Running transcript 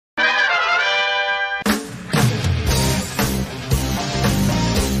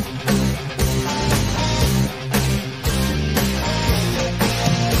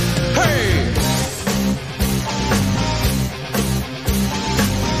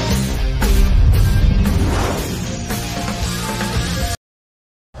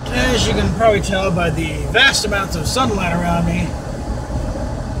as you can probably tell by the vast amounts of sunlight around me,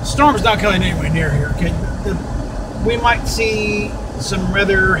 the storm's not coming anywhere near here. Okay, we might see some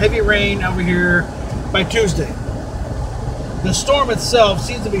rather heavy rain over here by Tuesday. The storm itself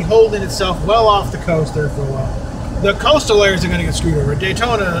seems to be holding itself well off the coast there for a while. The coastal areas are going to get screwed over.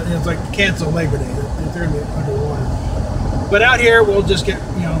 Daytona is like cancel Labor Day. They're going to be underwater. But out here, we'll just get,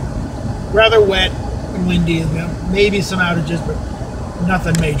 you know, rather wet and windy. You know, maybe some outages, but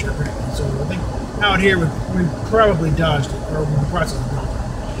nothing major apparently. So I think out here we probably dodged it, or we're in the process of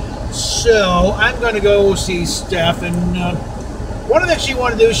dodging it. So I'm going to go see Steph, and one of the things she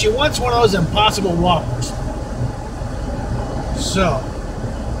wanted to do, she wants one of those Impossible Whoppers. So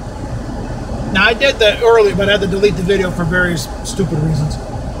now I did that earlier, but I had to delete the video for various stupid reasons.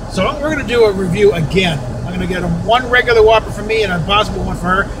 So we're going to do a review again. I'm going to get one regular Whopper for me and an Impossible one for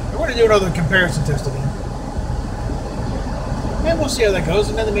her. And we're going to do another comparison test again. And we'll see how that goes.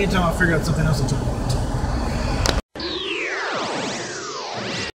 And in the meantime, I'll figure out something else to talk about.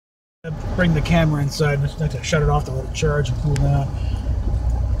 Bring the camera inside. I have to shut it off to let it charge and cool down.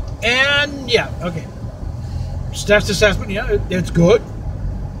 And yeah, okay. Steph's assessment, yeah, it's good.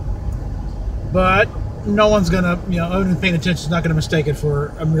 But no one's gonna, you know, anyone paying attention is not gonna mistake it for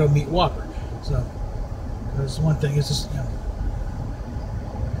a real meat Whopper. So, because one thing is just, you know,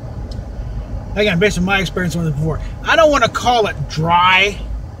 again, based on my experience with it before, I don't want to call it dry,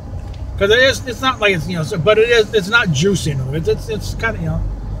 because it's not like it's, you know, but it's not juicy enough. It's kind of, you know,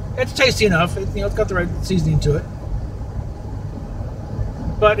 it's tasty enough. You know, it's got the right seasoning to it,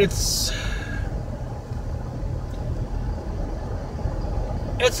 but it's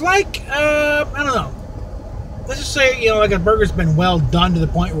like, I don't know. Let's just say, you know, like a burger's been well done to the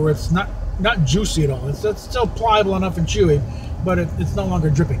point where it's not juicy at all. It's still pliable enough and chewy, but it's no longer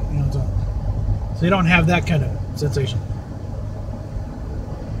dripping. You know, so you don't have that kind of sensation.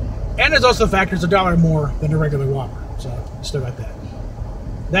 And there's also the fact there's $1 more than a regular Whopper. So you still got that.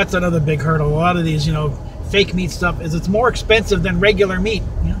 That's another big hurdle. A lot of these, you know, fake meat stuff is it's more expensive than regular meat.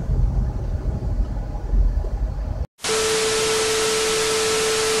 You know.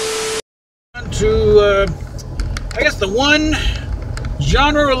 To I guess the one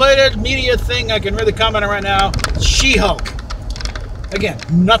genre-related media thing I can really comment on right now, She-Hulk. Again,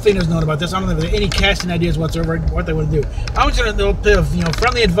 nothing is known about this. I don't have any casting ideas whatsoever what they want to do. I was going to do a bit of, you know,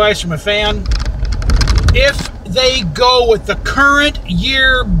 friendly advice from a fan. If they go with the current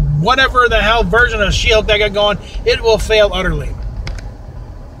year, whatever the hell version of She-Hulk they got going, it will fail utterly.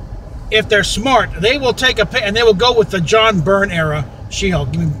 If they're smart, they will take and they will go with the John Byrne era She-Hulk.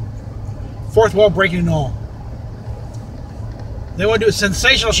 I mean, fourth wall breaking and all. They want to do a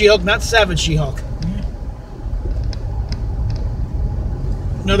sensational She-Hulk, not savage She-Hulk.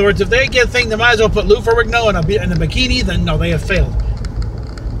 In other words, if they get a thing, they might as well put Lou Ferrigno in a bikini, then no, they have failed.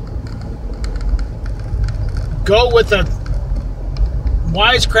 Go with a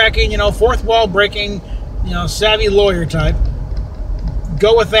wisecracking, you know, fourth wall breaking, you know, savvy lawyer type.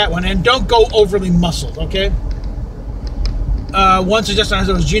 Go with that one, and don't go overly muscled, okay? One suggestion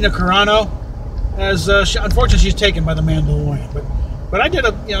I was Gina Carano. As unfortunately, she's taken by the Mandalorian, but I did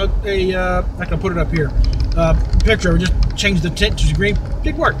I can put it up here. Picture, just change the tint to green.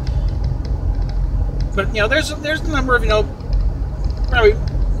 Did work. But you know, there's a number of, you know, probably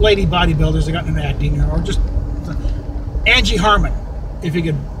lady bodybuilders that got into acting, or just Angie Harmon. If you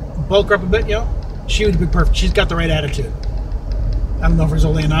could bulk her up a bit, you know, she would be perfect. She's got the right attitude. I don't know if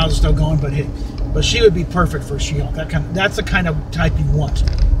Rosalie and Niles are still going, but she would be perfect for She-Hulk. That's the kind of type you want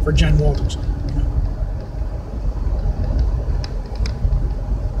for Jen Walters.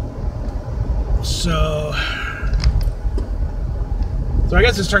 So I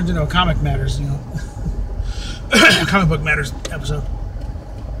guess this turns into a Comic Matters, you know, Comic Book Matters episode.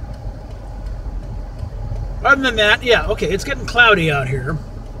 Other than that, yeah, okay, it's getting cloudy out here.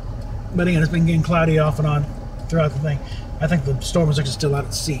 But again, it's been getting cloudy off and on throughout the thing. I think the storm is actually still out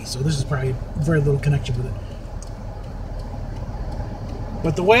at sea, so this is probably very little connection with it.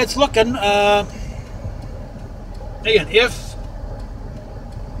 But the way it's looking, again, if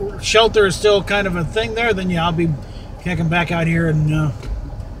shelter is still kind of a thing there, then yeah, I'll be kicking back out here and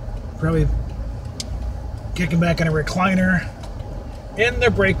probably kicking back in a recliner in the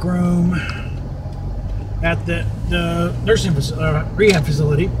break room at the nursing rehab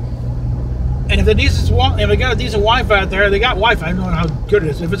facility. And if they got a decent Wi-Fi out there, they got Wi-Fi. I don't know how good it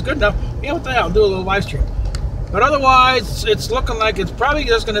is. If it's good enough, yeah, what the hell? I'll do a little live stream. But otherwise, it's looking like it's probably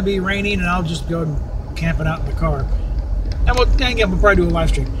just going to be raining, and I'll just go and camp it out in the car. And we'll probably do a live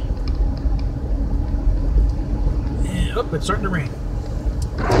stream. And, oh, it's starting to rain.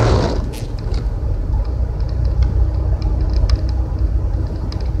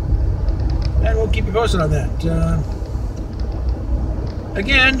 and we'll keep you posted on that.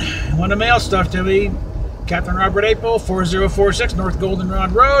 Again, want to mail stuff to me, Captain Robert April, 4046 North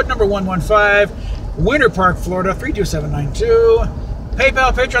Goldenrod Road, number 115, Winter Park, Florida, 32792.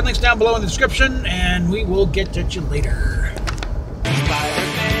 PayPal, Patreon, links down below in the description, and we will get at you later.